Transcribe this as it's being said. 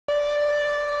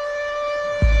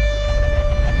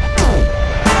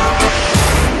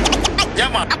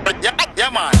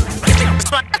Yeah, man.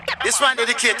 This one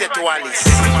dedicated to Alice.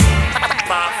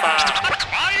 Papa.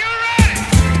 Are you ready?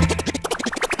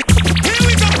 Here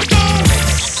we go.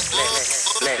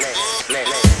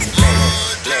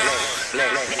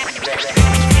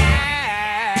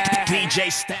 DJ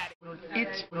Static.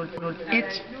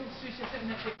 1.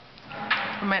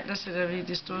 På mandag sætter vi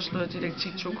det storslåede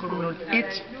didaktik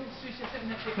 2.01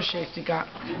 projekt i gang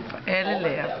for alle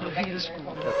lærere på hele skolen.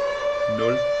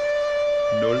 0,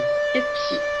 0, 1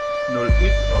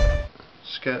 og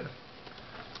skal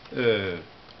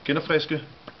genopfriske,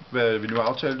 hvad vi nu har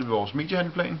aftalt ved vores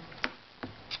mediehandleplan.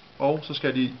 Og så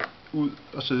skal de ud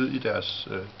og sidde i deres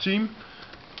team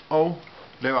og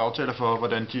lave aftaler for,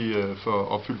 hvordan de får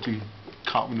opfyldt de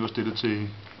krav, vi nu har stillet til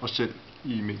os selv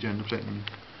i mediehandleplanen.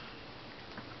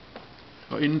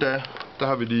 Og inden da, der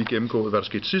har vi lige gennemgået, hvad der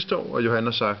skete sidste år, og Johan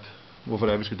har sagt, hvorfor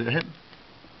det er, vi skal derhen.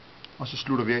 Og så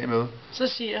slutter vi af med, Så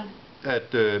siger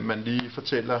at man lige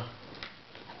fortæller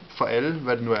for alle,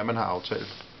 hvad det nu er, man har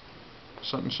aftalt.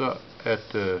 Sådan så,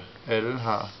 at alle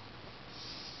har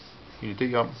en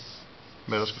idé om,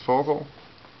 hvad der skal foregå,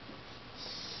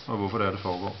 og hvorfor det er, det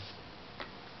foregår.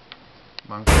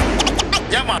 Mange.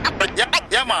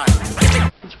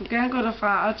 Du skulle gerne gå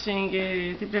derfra og tænke,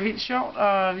 det bliver vildt sjovt,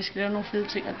 og vi skal lave nogle fede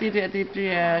ting, og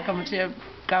det kommer til at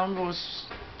gavne vores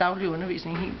daglige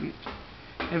undervisning helt vildt.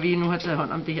 At vi nu har taget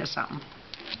hånd om det her sammen.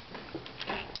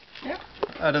 Ja.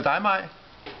 Er det dig, Maj?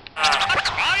 Hej,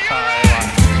 Maj.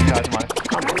 Sig hej til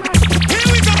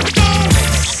mig.